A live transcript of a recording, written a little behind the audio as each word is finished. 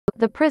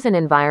The prison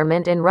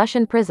environment in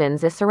Russian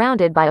prisons is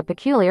surrounded by a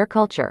peculiar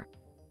culture.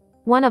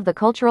 One of the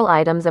cultural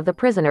items of the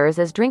prisoners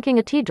is drinking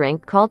a tea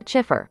drink called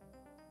chifir.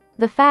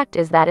 The fact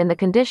is that in the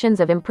conditions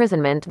of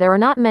imprisonment there are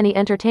not many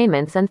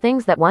entertainments and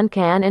things that one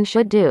can and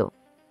should do.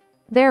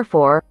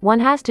 Therefore, one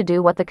has to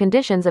do what the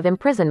conditions of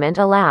imprisonment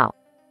allow.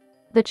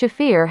 The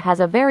chifir has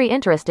a very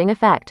interesting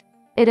effect.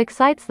 It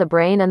excites the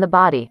brain and the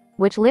body,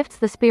 which lifts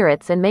the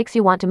spirits and makes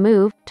you want to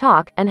move,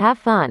 talk, and have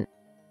fun.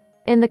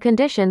 In the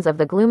conditions of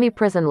the gloomy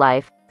prison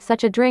life,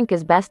 such a drink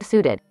is best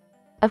suited.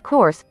 Of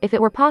course, if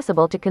it were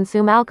possible to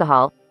consume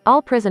alcohol,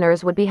 all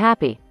prisoners would be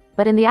happy,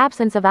 but in the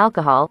absence of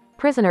alcohol,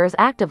 prisoners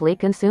actively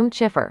consume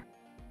chifir.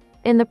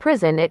 In the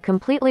prison it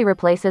completely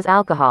replaces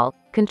alcohol,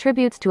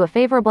 contributes to a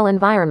favorable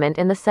environment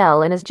in the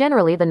cell and is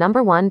generally the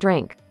number one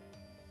drink.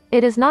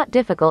 It is not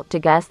difficult to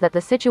guess that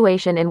the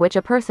situation in which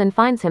a person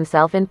finds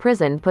himself in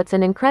prison puts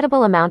an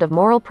incredible amount of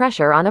moral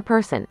pressure on a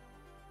person.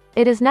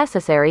 It is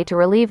necessary to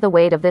relieve the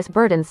weight of this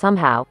burden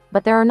somehow,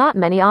 but there are not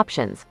many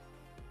options.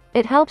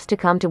 It helps to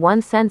come to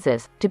one's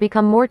senses, to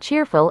become more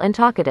cheerful and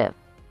talkative.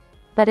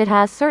 But it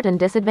has certain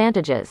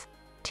disadvantages.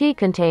 Tea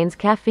contains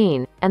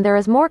caffeine, and there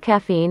is more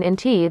caffeine in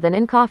tea than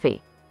in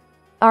coffee.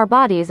 Our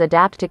bodies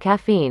adapt to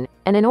caffeine,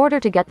 and in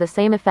order to get the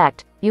same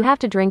effect, you have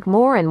to drink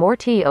more and more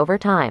tea over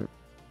time.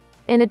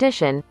 In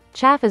addition,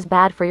 chaff is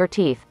bad for your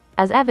teeth,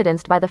 as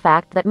evidenced by the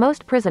fact that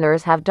most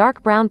prisoners have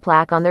dark brown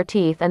plaque on their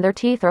teeth and their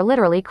teeth are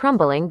literally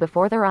crumbling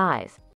before their eyes.